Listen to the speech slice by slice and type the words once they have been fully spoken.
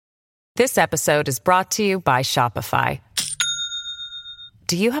This episode is brought to you by Shopify.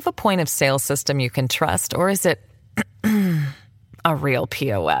 Do you have a point of sale system you can trust, or is it a real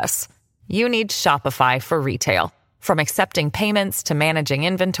POS? You need Shopify for retail. From accepting payments to managing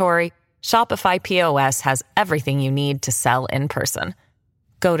inventory, Shopify POS has everything you need to sell in person.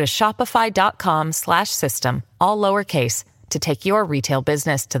 Go to shopify.com/system, all lowercase, to take your retail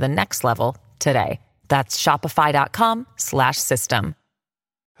business to the next level today. That's shopify.com/system.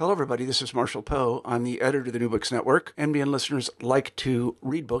 Hello, everybody. This is Marshall Poe. I'm the editor of the New Books Network. NBN listeners like to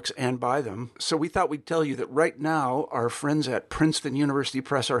read books and buy them. So we thought we'd tell you that right now, our friends at Princeton University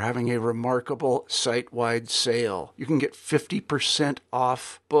Press are having a remarkable site-wide sale. You can get 50%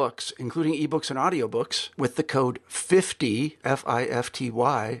 off books, including ebooks and audiobooks, with the code 50,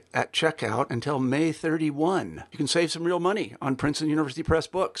 F-I-F-T-Y, at checkout until May 31. You can save some real money on Princeton University Press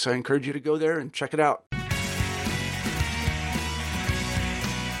books. I encourage you to go there and check it out.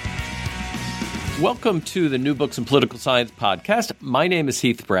 Welcome to the New Books in Political Science podcast. My name is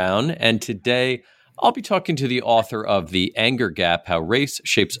Heath Brown, and today I'll be talking to the author of The Anger Gap, How Race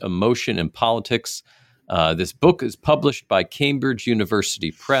Shapes Emotion in Politics. This book is published by Cambridge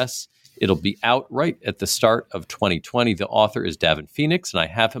University Press. It'll be out right at the start of 2020. The author is Davin Phoenix, and I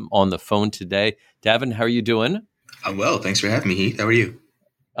have him on the phone today. Davin, how are you doing? I'm well. Thanks for having me, Heath. How are you?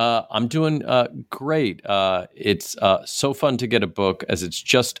 I'm doing great. It's so fun to get a book as it's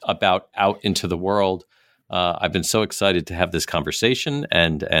just about out into the world. I've been so excited to have this conversation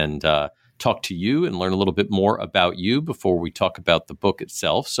and talk to you and learn a little bit more about you before we talk about the book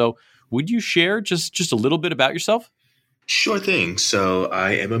itself. So would you share just a little bit about yourself? Sure thing. So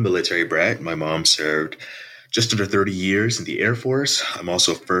I am a military brat. My mom served just under 30 years in the Air Force. I'm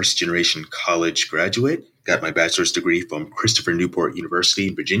also a first-generation college graduate. Got my bachelor's degree from Christopher Newport University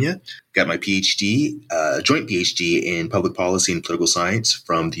in Virginia. Got my PhD, joint PhD in public policy and political science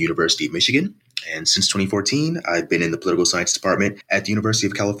from the University of Michigan. And since 2014, I've been in the political science department at the University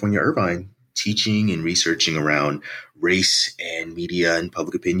of California, Irvine, teaching and researching around race and media and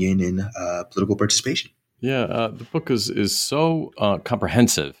public opinion and political participation. Yeah, the book is so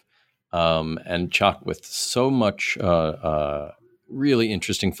comprehensive and chock with so much really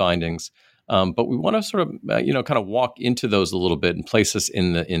interesting findings. But we want to sort of, kind of walk into those a little bit and place us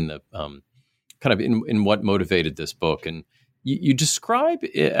in the kind of in what motivated this book. And you describe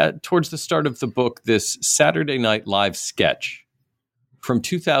towards the start of the book this Saturday Night Live sketch from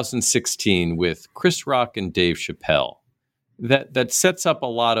 2016 with Chris Rock and Dave Chappelle that sets up a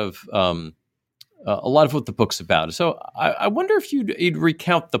lot of what the book's about. So I wonder if you'd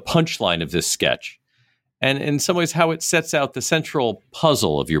recount the punchline of this sketch and in some ways how it sets out the central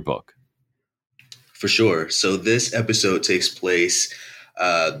puzzle of your book. For sure. So this episode takes place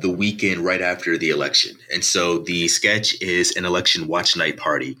the weekend right after the election. And so the sketch is an election watch night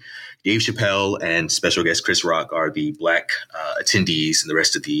party. Dave Chappelle and special guest Chris Rock are the black attendees, and the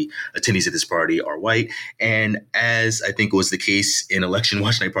rest of the attendees at this party are white. And as I think was the case in election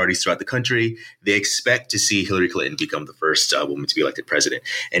watch night parties throughout the country, they expect to see Hillary Clinton become the first woman to be elected president.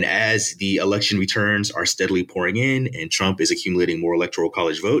 And as the election returns are steadily pouring in and Trump is accumulating more electoral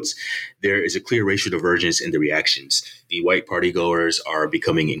college votes, there is a clear racial divergence in the reactions. The white party goers are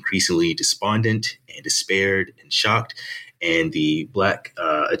becoming increasingly despondent and despaired and shocked. And the black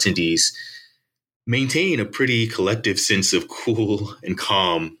attendees maintain a pretty collective sense of cool and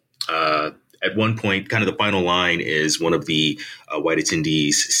calm. At one point, kind of the final line is one of the white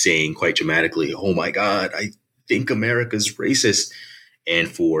attendees saying quite dramatically, "Oh, my God, I think America's racist." And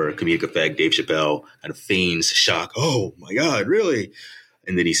for comedic effect, Dave Chappelle kind of feigns shock. "Oh, my God, really?"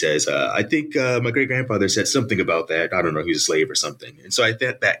 And then he says, I think my great-grandfather said something about that. I don't know, he was a slave or something. And so I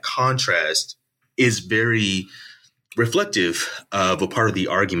think that contrast is very reflective of a part of the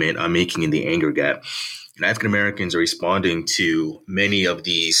argument I'm making in The Anger Gap. And African Americans are responding to many of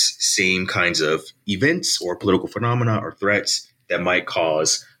these same kinds of events or political phenomena or threats that might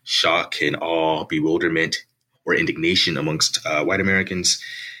cause shock and awe, bewilderment, or indignation amongst white Americans,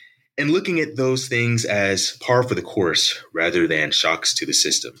 and looking at those things as par for the course rather than shocks to the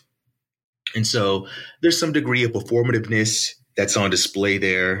system. And so there's some degree of performativeness that's on display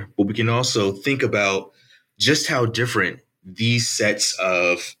there, but we can also think about just how different these sets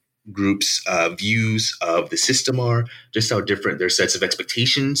of groups' views of the system are, just how different their sets of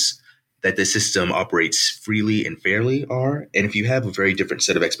expectations that the system operates freely and fairly are. And if you have a very different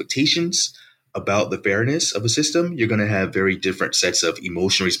set of expectations about the fairness of a system, you're going to have very different sets of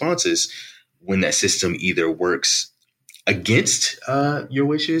emotional responses when that system either works against your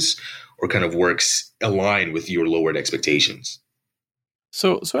wishes or kind of works aligned with your lowered expectations.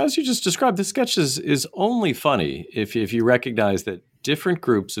 So as you just described, the sketch is only funny if you recognize that different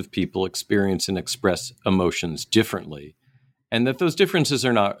groups of people experience and express emotions differently, and that those differences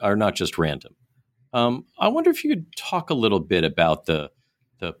are not just random. I wonder if you could talk a little bit about the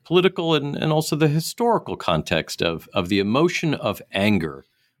political and also the historical context of the emotion of anger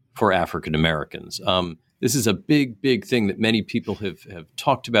for African Americans. This is a big thing that many people have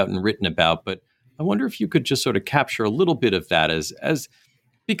talked about and written about, but I wonder if you could just sort of capture a little bit of that as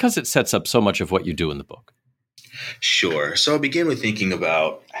because it sets up so much of what you do in the book. Sure. So I'll begin with thinking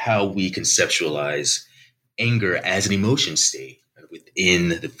about how we conceptualize anger as an emotion state within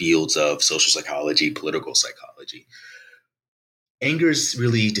the fields of social psychology, political psychology. Anger is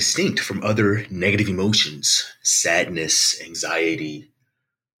really distinct from other negative emotions, sadness, anxiety,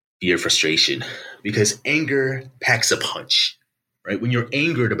 fear, frustration, because anger packs a punch, right? When you're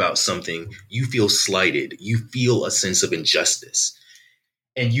angered about something, you feel slighted, you feel a sense of injustice,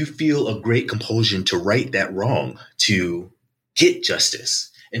 and you feel a great compulsion to right that wrong, to get justice.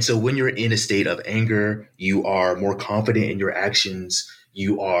 And so when you're in a state of anger, you are more confident in your actions,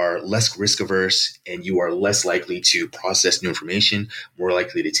 you are less risk averse, and you are less likely to process new information, more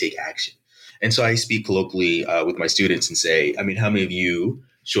likely to take action. And so I speak colloquially with my students and say, I mean, how many of you,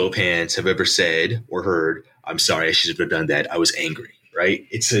 show of hands, have ever said or heard, I'm sorry, I should have done that, I was angry, right?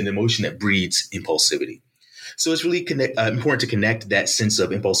 It's an emotion that breeds impulsivity. So it's really important to connect that sense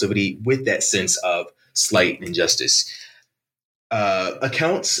of impulsivity with that sense of slight and injustice.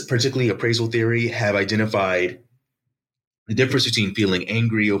 Accounts, particularly appraisal theory, have identified the difference between feeling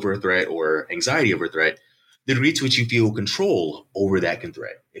angry over a threat or anxiety over a threat, the degree to which you feel control over that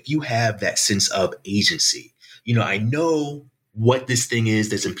threat. If you have that sense of agency, I know what this thing is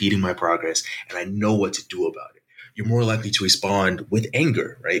that's impeding my progress, and I know what to do about it. You're more likely to respond with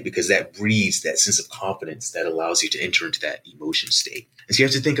anger, right? Because that breeds that sense of confidence that allows you to enter into that emotion state. And so you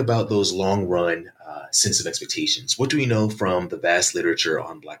have to think about those long run sense of expectations. What do we know from the vast literature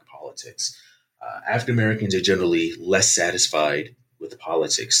on Black politics? African Americans are generally less satisfied with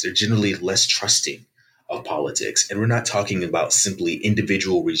politics. They're generally less trusting of politics. And we're not talking about simply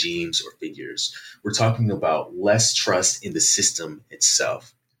individual regimes or figures. We're talking about less trust in the system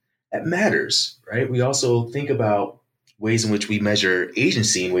itself. That matters, right? We also think about ways in which we measure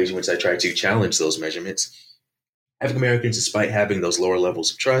agency and ways in which I try to challenge those measurements. African Americans, despite having those lower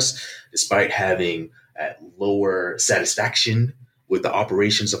levels of trust, despite having lower satisfaction with the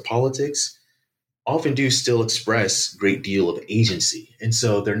operations of politics, often do still express a great deal of agency. And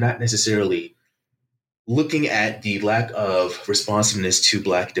so they're not necessarily looking at the lack of responsiveness to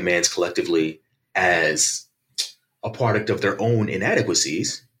Black demands collectively as a product of their own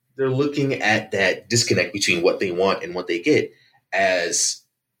inadequacies. They're looking at that disconnect between what they want and what they get as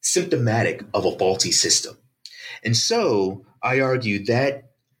symptomatic of a faulty system. And so I argue that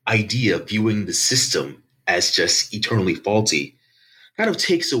idea of viewing the system as just eternally faulty kind of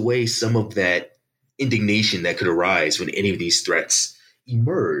takes away some of that indignation that could arise when any of these threats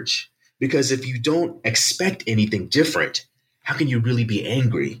emerge. Because if you don't expect anything different, how can you really be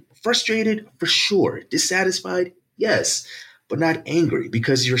angry? Frustrated, for sure. Dissatisfied, yes, but not angry,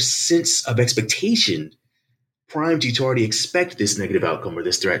 because your sense of expectation primed you to already expect this negative outcome or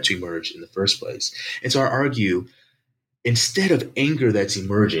this threat to emerge in the first place. And so I argue, instead of anger that's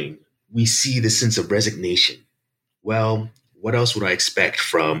emerging, we see the sense of resignation. Well, what else would I expect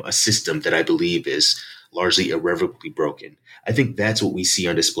from a system that I believe is largely irrevocably broken? I think that's what we see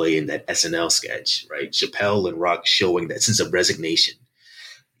on display in that SNL sketch, right? Chappelle and Rock showing that sense of resignation.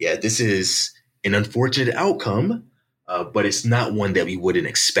 Yeah, this is an unfortunate outcome, but it's not one that we wouldn't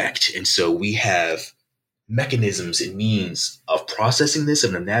expect. And so we have mechanisms and means of processing this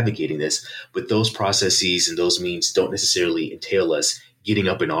and of navigating this, but those processes and those means don't necessarily entail us getting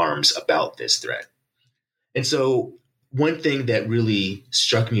up in arms about this threat. And so one thing that really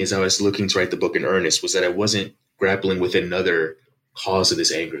struck me as I was looking to write the book in earnest was that I wasn't grappling with another cause of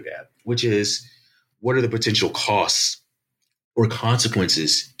this anger gap, which is what are the potential costs or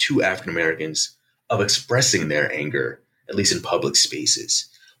consequences to African Americans of expressing their anger, at least in public spaces.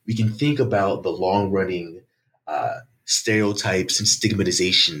 We can think about the long-running stereotypes and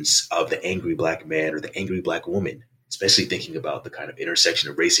stigmatizations of the angry Black man or the angry Black woman, especially thinking about the kind of intersection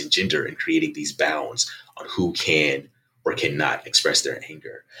of race and gender and creating these bounds on who can or cannot express their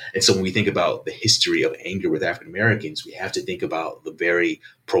anger. And so when we think about the history of anger with African Americans, we have to think about the very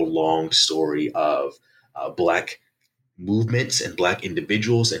prolonged story of Black movements and Black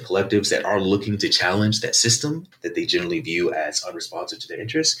individuals and collectives that are looking to challenge that system that they generally view as unresponsive to their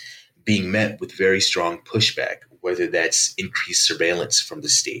interests, being met with very strong pushback, whether that's increased surveillance from the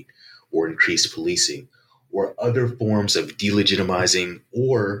state or increased policing or other forms of delegitimizing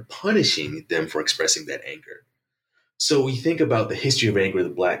or punishing them for expressing that anger. So we think about the history of anger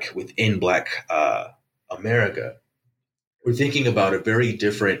within Black America. We're thinking about a very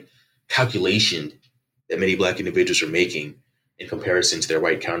different calculation that many Black individuals are making in comparison to their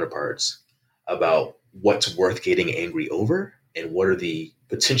white counterparts about what's worth getting angry over and what are the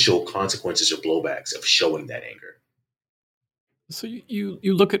potential consequences or blowbacks of showing that anger. So you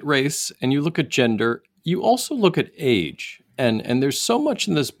look at race and you look at gender. You also look at age. And there's so much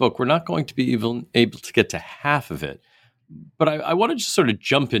in this book. We're not going to be even able to get to half of it. But I want to just sort of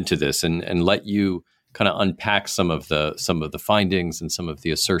jump into this and let you kind of unpack some of the findings and some of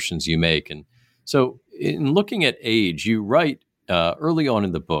the assertions you make. And so in looking at age, you write early on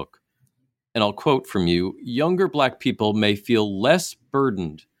in the book, and I'll quote from you, "Younger Black people may feel less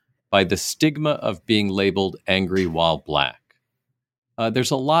burdened by the stigma of being labeled angry while Black."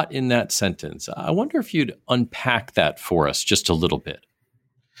 There's a lot in that sentence. I wonder if you'd unpack that for us just a little bit.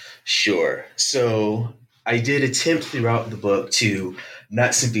 Sure. So I did attempt throughout the book to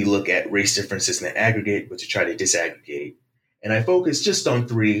not simply look at race differences in the aggregate, but to try to disaggregate. And I focused just on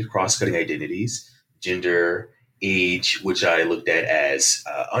 3 cross-cutting identities: gender, age, which I looked at as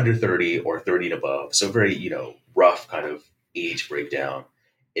under 30 or 30 and above. So very, rough kind of age breakdown.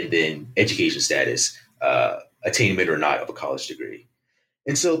 And then education status, attainment or not of a college degree.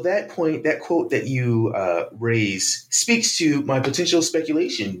 And so that quote that you raise speaks to my potential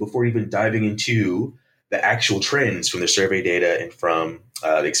speculation before even diving into the actual trends from the survey data and from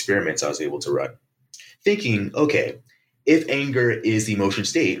the experiments I was able to run. Thinking, okay, if anger is the emotion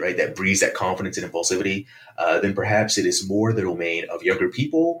state, right, that breeds that confidence and impulsivity, then perhaps it is more the domain of younger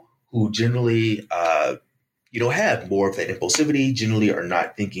people who generally, have more of that impulsivity, generally are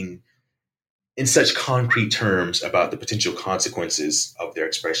not thinking in such concrete terms about the potential consequences of their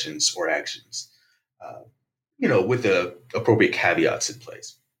expressions or actions, with the appropriate caveats in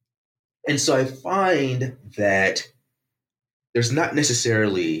place. And so I find that there's not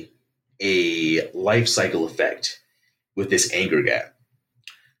necessarily a life cycle effect with this anger gap.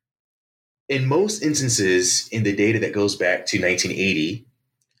 In most instances in the data that goes back to 1980,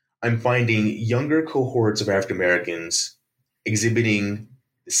 I'm finding younger cohorts of African Americans exhibiting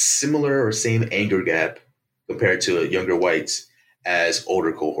similar or same anger gap compared to younger whites as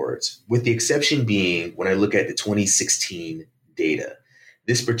older cohorts, with the exception being when I look at the 2016 data.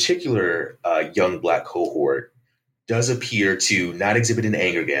 This particular young Black cohort does appear to not exhibit an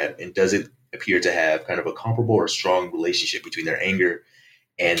anger gap and doesn't appear to have kind of a comparable or strong relationship between their anger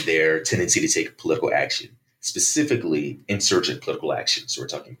and their tendency to take political action, specifically insurgent political action. So we're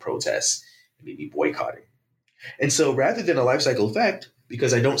talking protests and maybe boycotting. And so rather than a life cycle effect,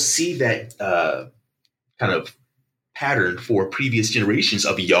 because I don't see that kind of pattern for previous generations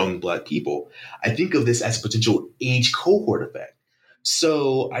of young Black people, I think of this as a potential age cohort effect.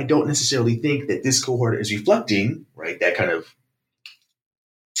 So I don't necessarily think that this cohort is reflecting, right, that kind of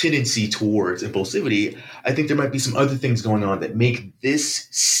tendency towards impulsivity. I think there might be some other things going on that make this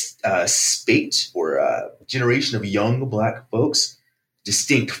spate or generation of young Black folks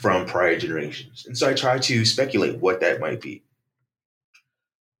distinct from prior generations. And so I try to speculate what that might be.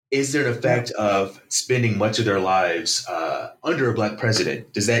 Is there an effect of spending much of their lives under a Black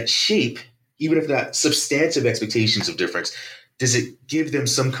president? Does that shape, even if not substantive expectations of difference, does it give them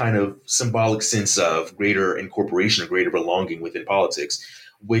some kind of symbolic sense of greater incorporation or greater belonging within politics,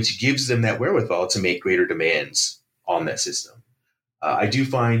 which gives them that wherewithal to make greater demands on that system? I do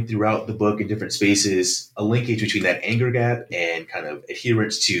find throughout the book in different spaces a linkage between that anger gap and kind of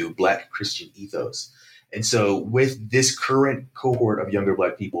adherence to Black Christian ethos. And so with this current cohort of younger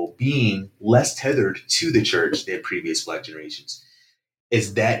Black people being less tethered to the church than previous Black generations,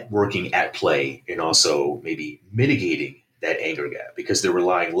 is that working at play and also maybe mitigating that anger gap because they're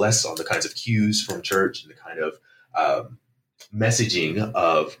relying less on the kinds of cues from church and the kind of messaging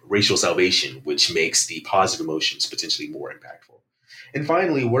of racial salvation, which makes the positive emotions potentially more impactful. And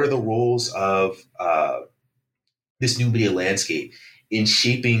finally, what are the roles of this new media landscape in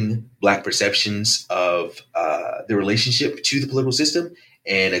shaping Black perceptions of their relationship to the political system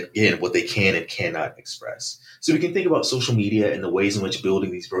and, again, what they can and cannot express? So we can think about social media and the ways in which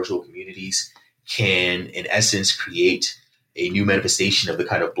building these virtual communities can, in essence, create a new manifestation of the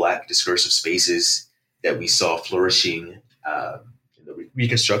kind of Black discursive spaces that we saw flourishing in the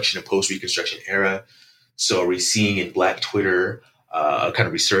Reconstruction and post-Reconstruction era. So are we seeing in Black Twitter a kind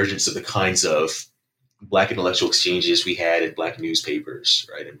of resurgence of the kinds of Black intellectual exchanges we had in Black newspapers,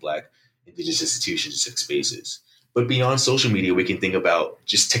 right, in Black Indigenous institutions and spaces? But beyond social media, we can think about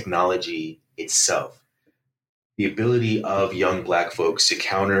just technology itself. The ability of young Black folks to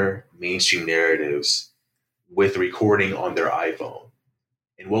counter mainstream narratives with recording on their iPhone.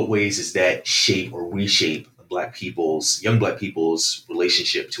 In what ways does that shape or reshape young Black people's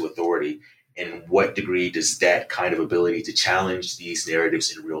relationship to authority, and what degree does that kind of ability to challenge these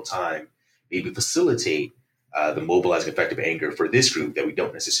narratives in real time maybe facilitate the mobilizing effect of anger for this group that we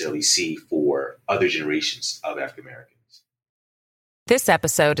don't necessarily see for other generations of African Americans. This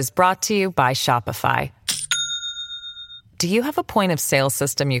episode is brought to you by Shopify. Do you have a point of sale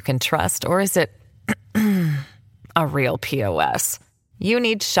system you can trust, or is it a real POS? You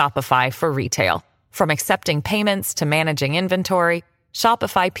need Shopify for retail. From accepting payments to managing inventory,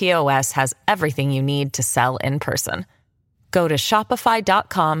 Shopify POS has everything you need to sell in person. Go to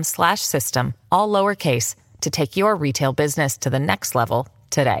shopify.com/system, all lowercase, to take your retail business to the next level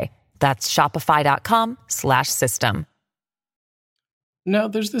today. That's shopify.com/system. Now,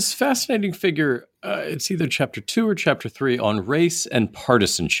 there's this fascinating figure, it's either chapter 2 or chapter 3, on race and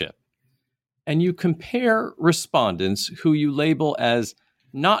partisanship. And you compare respondents who you label as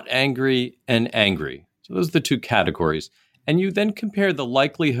not angry and angry. So those are the two categories. And you then compare the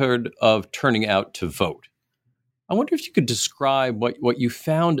likelihood of turning out to vote. I wonder if you could describe what you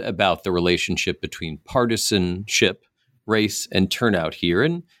found about the relationship between partisanship, race, and turnout here,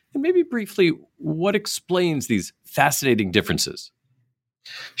 and maybe briefly what explains these fascinating differences.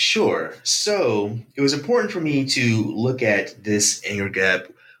 Sure. So it was important for me to look at this anger gap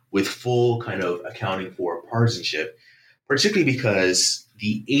with full kind of accounting for partisanship, particularly because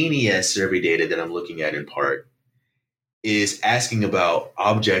the ANES survey data that I'm looking at in part is asking about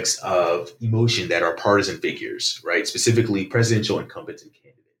objects of emotion that are partisan figures, right? Specifically presidential incumbents and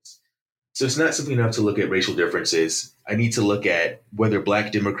candidates. So it's not simply enough to look at racial differences. I need to look at whether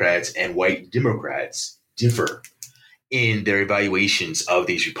Black Democrats and white Democrats differ in their evaluations of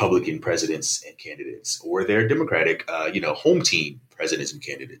these Republican presidents and candidates, or their Democratic, home team presidents and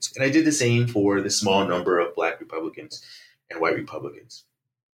candidates. And I did the same for the small number of Black Republicans and white Republicans.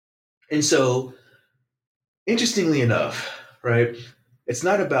 And so, interestingly enough, right, it's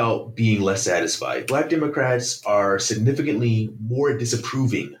not about being less satisfied. Black Democrats are significantly more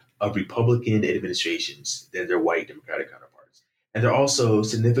disapproving of Republican administrations than their white Democratic counterparts. And they're also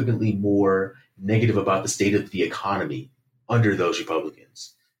significantly more negative about the state of the economy under those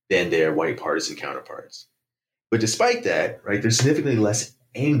Republicans than their white partisan counterparts. But despite that, right, they're significantly less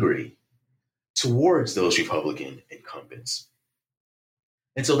angry towards those Republican incumbents.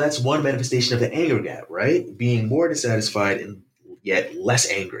 And so that's one manifestation of the anger gap, right? Being more dissatisfied and yet less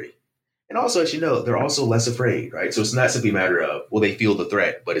angry. And also, as you know, they're also less afraid, right? So it's not simply a matter of, well, they feel the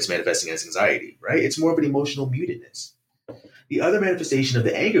threat, but it's manifesting as anxiety, right? It's more of an emotional mutedness. The other manifestation of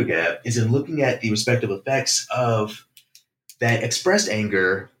the anger gap is in looking at the respective effects of that expressed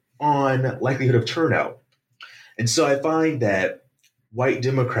anger on likelihood of turnout. And so I find that white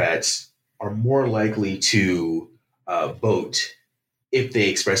Democrats are more likely to vote if they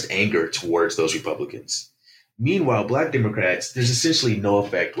expressed anger towards those Republicans. Meanwhile, Black Democrats, there's essentially no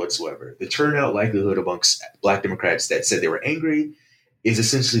effect whatsoever. The turnout likelihood amongst Black Democrats that said they were angry is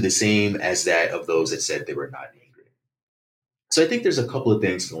essentially the same as that of those that said they were not angry. So I think there's a couple of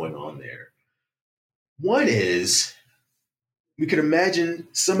things going on there. One is we could imagine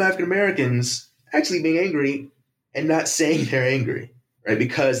some African Americans actually being angry and not saying they're angry, right?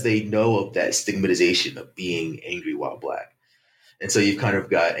 Because they know of that stigmatization of being angry while Black. And so you've kind of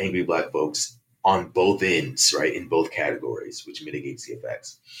got angry Black folks on both ends, right? In both categories, which mitigates the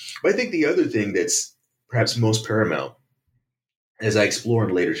effects. But I think the other thing that's perhaps most paramount, as I explore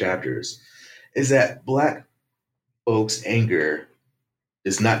in later chapters, is that Black folks' anger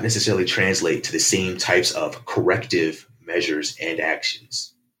does not necessarily translate to the same types of corrective measures and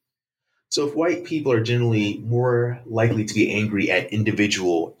actions. So if white people are generally more likely to be angry at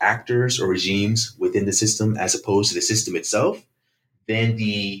individual actors or regimes within the system as opposed to the system itself, then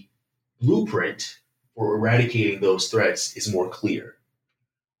the blueprint for eradicating those threats is more clear.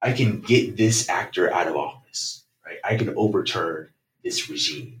 I can get this actor out of office, right? I can overturn this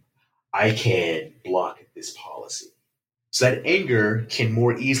regime. I can block this policy. So that anger can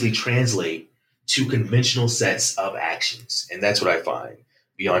more easily translate to conventional sets of actions. And that's what I find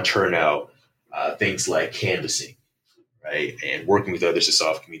beyond turnout, things like canvassing, right? And working with others to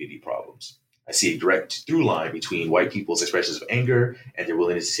solve community problems. I see a direct through line between white people's expressions of anger and their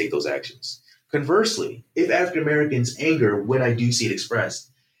willingness to take those actions. Conversely, if African Americans' anger, when I do see it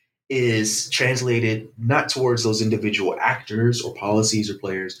expressed, is translated not towards those individual actors or policies or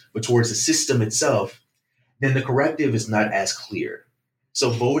players, but towards the system itself, then the corrective is not as clear. So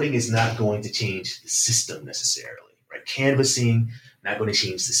voting is not going to change the system necessarily, right? Canvassing, not going to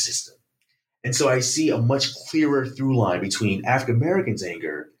change the system. And so I see a much clearer through line between African Americans'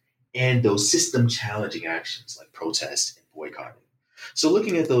 anger and those system challenging actions like protest and boycotting. So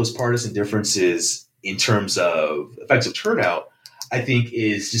looking at those partisan differences in terms of effects of turnout, I think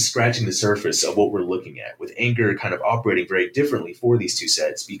is just scratching the surface of what we're looking at, with anger kind of operating very differently for these two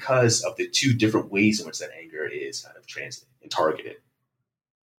sets because of the two different ways in which that anger is kind of translated and targeted.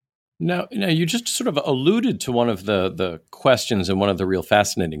 Now, you just sort of alluded to one of the questions and one of the real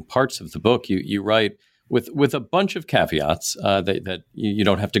fascinating parts of the book. You write with a bunch of caveats that you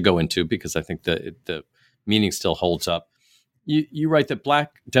don't have to go into because I think the meaning still holds up. You write that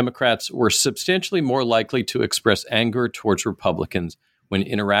Black Democrats were substantially more likely to express anger towards Republicans when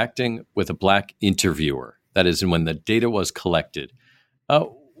interacting with a Black interviewer. That is, when the data was collected.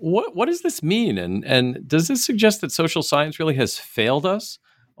 What does this mean? And does this suggest that social science really has failed us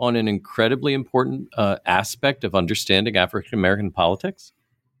on an incredibly important aspect of understanding African American politics?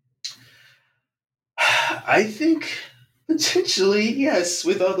 I think potentially, yes,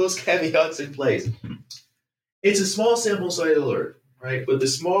 with all those caveats in place. It's a small sample size alert, right? But the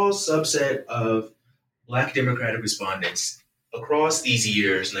small subset of Black Democratic respondents across these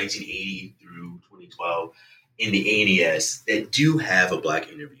years, 1980 through 2012, in the ANES that do have a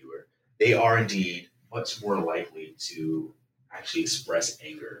Black interviewer, they are indeed much more likely to actually express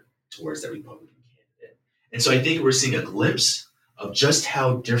anger towards that Republican candidate. And so I think we're seeing a glimpse of just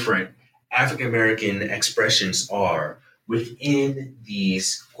how different African American expressions are within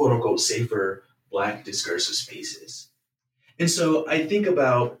these quote unquote safer Black discursive spaces. And so I think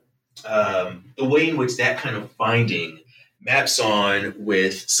about the way in which that kind of finding maps on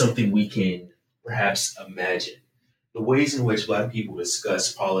with something we can perhaps imagine, the ways in which Black people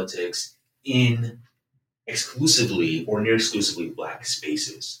discuss politics in exclusively or near exclusively Black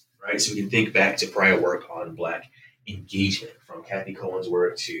spaces, right? So we can think back to prior work on Black engagement, from Kathy Cohen's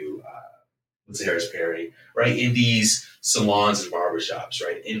work to Lindsay Harris Perry, right? In these salons and barbershops,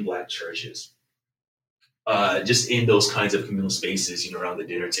 right? In Black churches. Just in those kinds of communal spaces, around the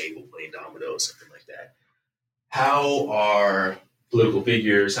dinner table, playing dominoes, something like that. How are political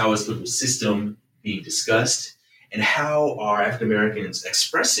figures, how is the political system being discussed, and how are African Americans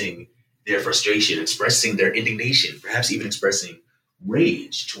expressing their frustration, expressing their indignation, perhaps even expressing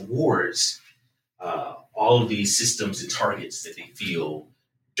rage towards all of these systems and targets that they feel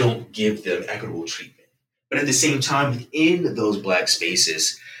don't give them equitable treatment. But at the same time, within those Black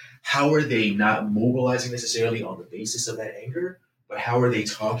spaces, how are they not mobilizing necessarily on the basis of that anger, but how are they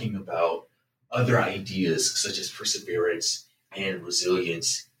talking about other ideas such as perseverance and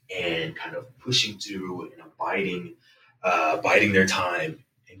resilience and kind of pushing through and biding their time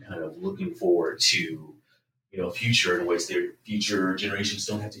and kind of looking forward to, a future in which their future generations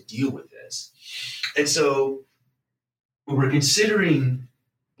don't have to deal with this. And so when we're considering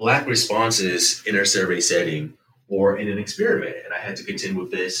Black responses in our survey setting or in an experiment, and I had to contend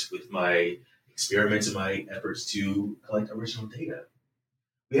with this with my experiments and my efforts to collect original data,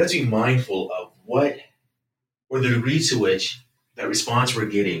 we have to be mindful of what, or the degree to which that response we're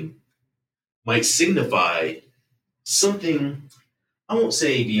getting might signify something, I won't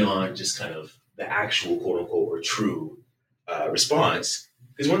say beyond just kind of the actual quote unquote or true response.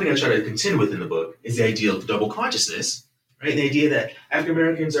 Because one thing I try to contend with in the book is the idea of double consciousness, right? The idea that African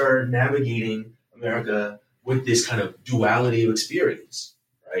Americans are navigating America with this kind of duality of experience,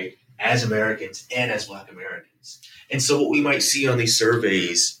 right? As Americans and as Black Americans. And so what we might see on these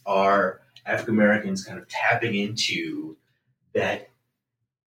surveys are African Americans kind of tapping into that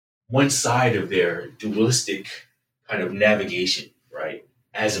one side of their dualistic kind of navigation, right?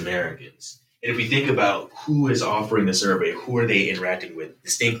 As Americans. And if we think about who is offering the survey, who are they interacting with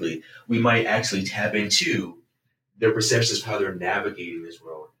distinctly, we might actually tap into their perceptions of how they're navigating this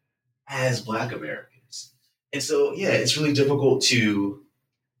world as Black Americans. And so, yeah, it's really difficult to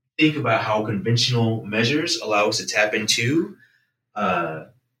think about how conventional measures allow us to tap into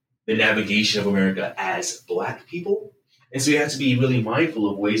the navigation of America as Black people. And so we have to be really mindful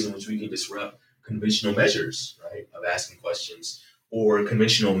of ways in which we can disrupt conventional measures, right, of asking questions or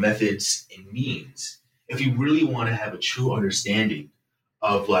conventional methods and means. If you really want to have a true understanding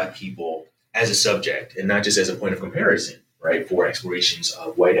of Black people as a subject and not just as a point of comparison, right, for explorations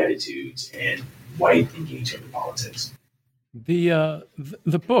of white attitudes and white engagement in politics. The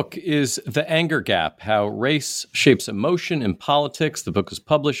book is The Anger Gap, How Race Shapes Emotion in Politics. The book is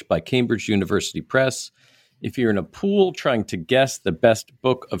published by Cambridge University Press. If you're in a pool trying to guess the best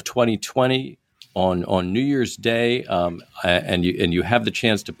book of 2020 on New Year's Day, and you have the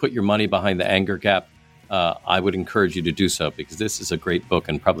chance to put your money behind The Anger Gap, I would encourage you to do so, because this is a great book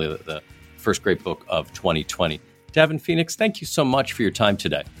and probably the first great book of 2020. Davin Phoenix, thank you so much for your time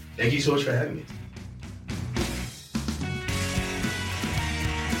today. Thank you so much for having me.